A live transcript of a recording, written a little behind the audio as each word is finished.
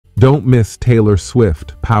Don't miss Taylor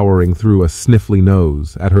Swift powering through a sniffly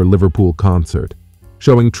nose at her Liverpool concert,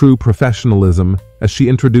 showing true professionalism as she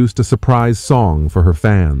introduced a surprise song for her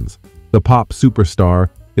fans. The pop superstar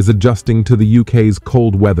is adjusting to the UK's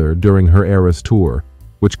cold weather during her Eras tour,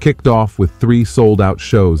 which kicked off with 3 sold-out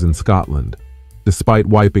shows in Scotland. Despite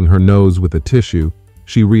wiping her nose with a tissue,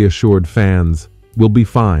 she reassured fans, "We'll be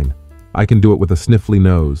fine. I can do it with a sniffly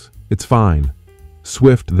nose. It's fine."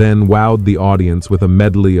 Swift then wowed the audience with a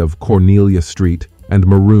medley of Cornelia Street and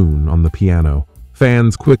Maroon on the piano.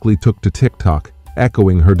 Fans quickly took to TikTok,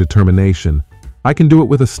 echoing her determination. "I can do it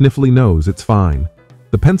with a sniffly nose, it's fine."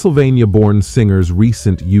 The Pennsylvania-born singer's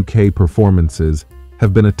recent UK performances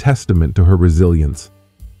have been a testament to her resilience.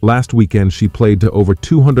 Last weekend, she played to over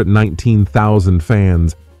 219,000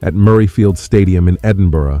 fans at Murrayfield Stadium in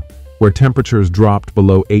Edinburgh, where temperatures dropped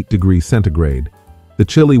below 8 degrees centigrade. The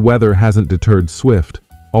chilly weather hasn't deterred Swift,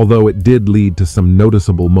 although it did lead to some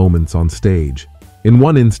noticeable moments on stage. In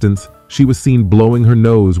one instance, she was seen blowing her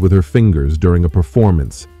nose with her fingers during a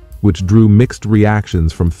performance, which drew mixed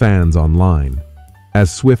reactions from fans online. As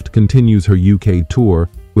Swift continues her UK tour,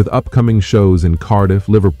 with upcoming shows in Cardiff,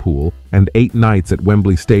 Liverpool, and 8 nights at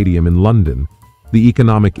Wembley Stadium in London, the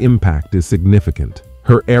economic impact is significant.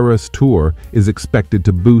 Her Eras tour is expected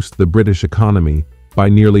to boost the British economy by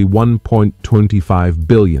nearly $1.25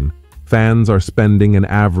 billion. Fans are spending an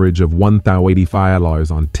average of $1,085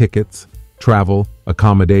 on tickets, travel,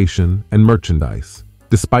 accommodation, and merchandise.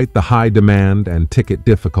 Despite the high demand and ticket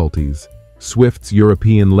difficulties, Swift's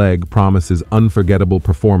European leg promises unforgettable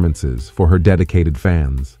performances for her dedicated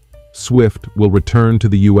fans. Swift will return to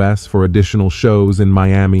the US for additional shows in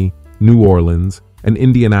Miami, New Orleans, and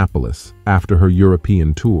Indianapolis after her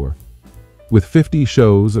European tour. With 50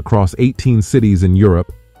 shows across 18 cities in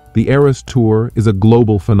Europe, the Eras Tour is a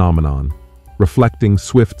global phenomenon, reflecting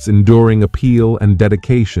Swift's enduring appeal and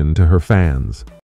dedication to her fans.